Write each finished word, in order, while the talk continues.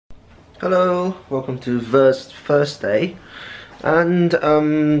Hello, welcome to first day, and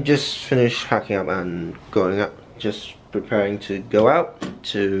just finished packing up and going up, just preparing to go out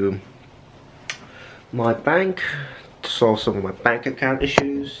to my bank to solve some of my bank account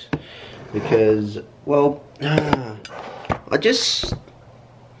issues because, well, I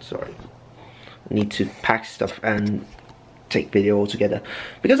need to pack stuff and take video altogether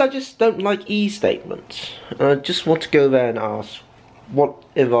because I just don't like e-statements. I just want to go there and ask, what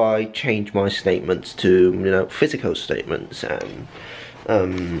if I change my statements to, physical statements and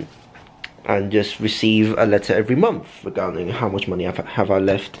just receive a letter every month regarding how much money have I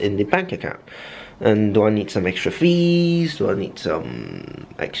left in the bank account? And do I need some extra fees? Do I need some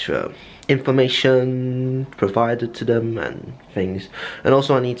extra information provided to them and things? And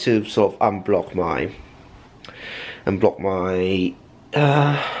also I need to sort of unblock my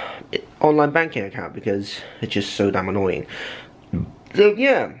online banking account because it's just so damn annoying. So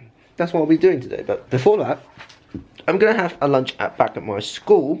yeah, that's what I'll be doing today. But before that, I'm gonna have a lunch back at my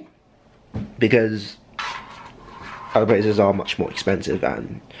school because other places are much more expensive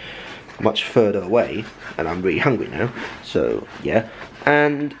and much further away, and I'm really hungry now. So yeah,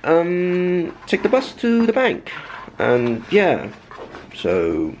 and take the bus to the bank, and yeah.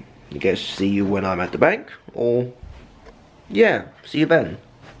 So I guess see you when I'm at the bank, or yeah, see you then.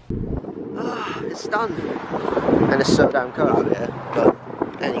 It's done, and it's so damn cold out here, but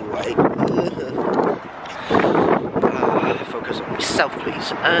anyway, focus on myself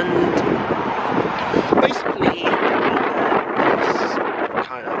please, and basically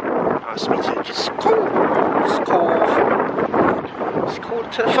kind of asked me to just call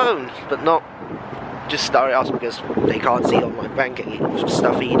to the phone, but not just start it out because they can't see all my banking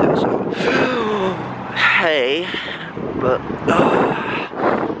stuff either, so hey, but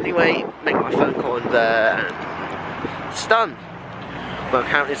anyway, make my phone call in there and it's done. My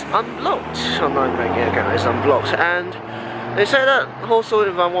account is unblocked, online banking account is unblocked, and they say that also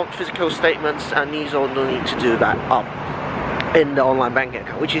if I want physical statements, I need to do that up in the online banking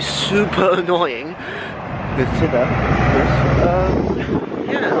account, which is super annoying. Consider this.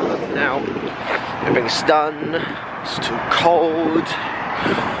 Yeah, now everything's done. It's too cold.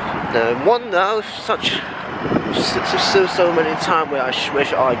 No wonder so many times where I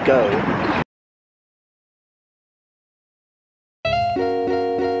wish I'd go.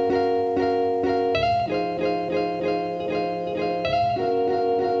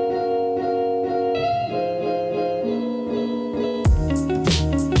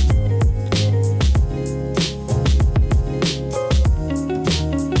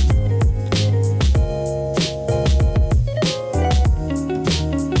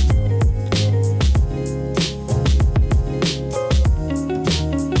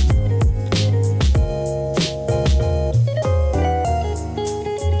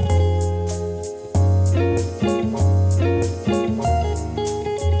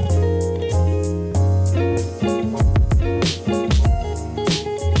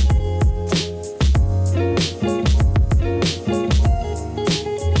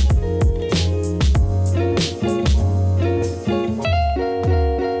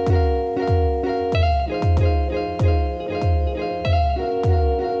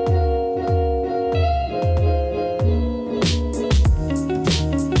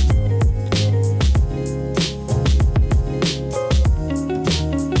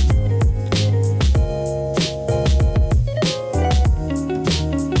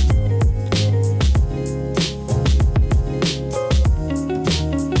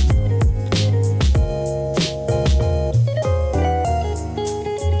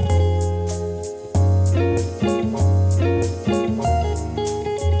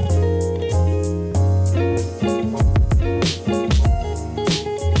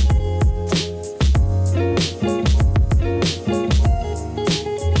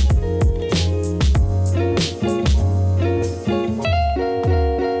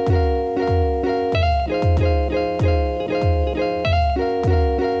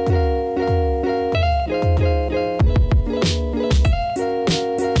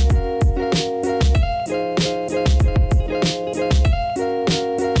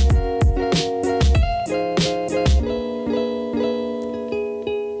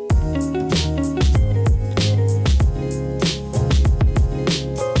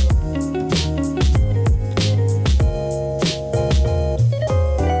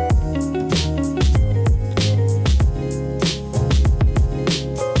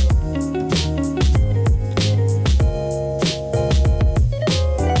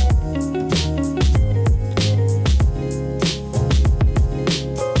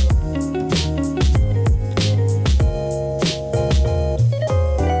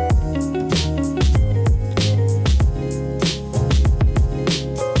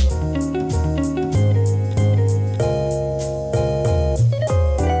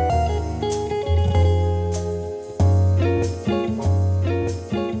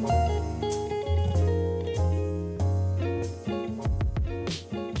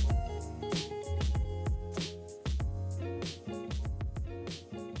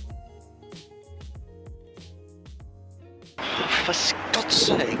 God's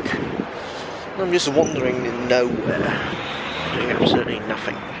sake. I'm just wandering in nowhere, doing absolutely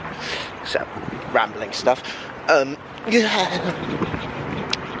nothing except rambling stuff. Yeah.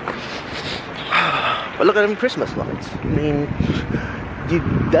 But look at them Christmas lights. I mean, you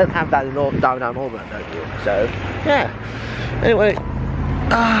don't have that in downtown Auburn, don't you? So, yeah. Anyway,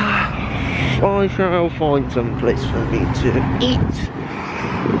 I shall find some place for me to eat,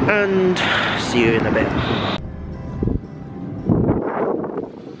 and see you in a bit.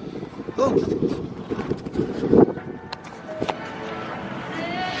 Oh.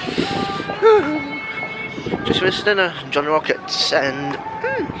 Just finished dinner, Johnny Rockets, and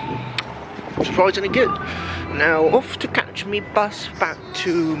surprisingly good. Now off to catch me bus back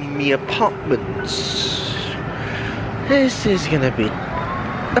to me apartments. This is gonna be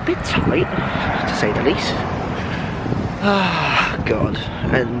a bit tight, to say the least. Ah, God,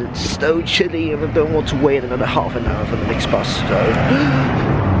 and it's so chilly and I don't want to wait another half an hour for the next bus, so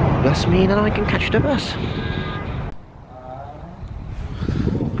that's me and I can catch the bus.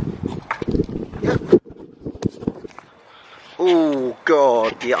 Oh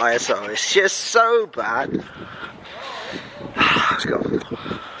God, the ISO is just so bad. Let's go.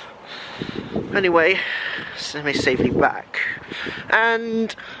 Anyway, semi-safely back,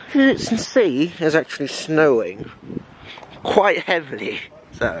 and as you can see, it's actually snowing quite heavily.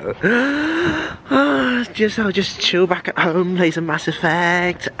 So, I'll just chill back at home, play some Mass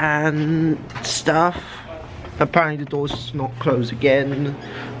Effect and stuff. Apparently the door's not closed again.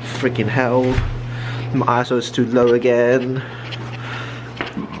 Freaking hell. My ISO is too low again.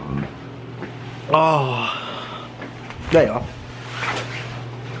 Oh, there you are.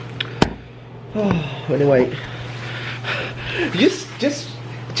 Oh, anyway, just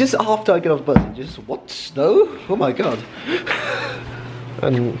after I get off the bus, just what, snow? Oh my God!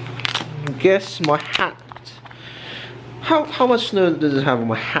 And guess my hat. How much snow does it have on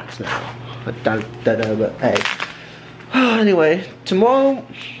my hat now? I don't know, but hey. Anyway, tomorrow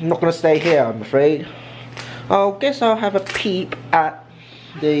I'm not gonna stay here, I'm afraid. I guess I'll have a peep at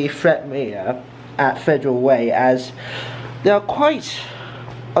the Fretmere at Federal Way, as there are quite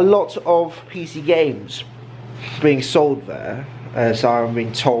a lot of PC games being sold there, as I've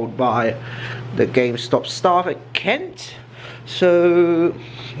been told by the GameStop staff at Kent. So,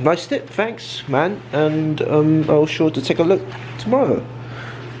 nice tip, thanks man, and I'll sure to take a look tomorrow.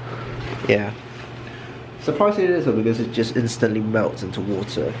 Yeah. Surprisingly it is though, because it just instantly melts into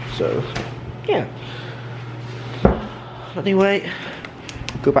water, so yeah. Anyway,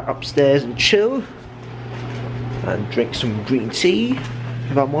 go back upstairs and chill and drink some green tea,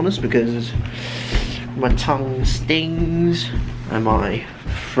 if I'm honest, because my tongue stings and my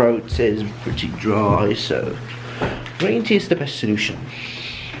throat is pretty dry, so green tea is the best solution.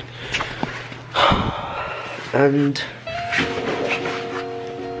 And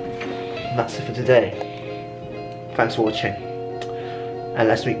that's it for today. Thanks for watching, and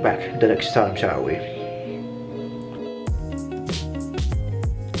let's meet back the next time, shall we?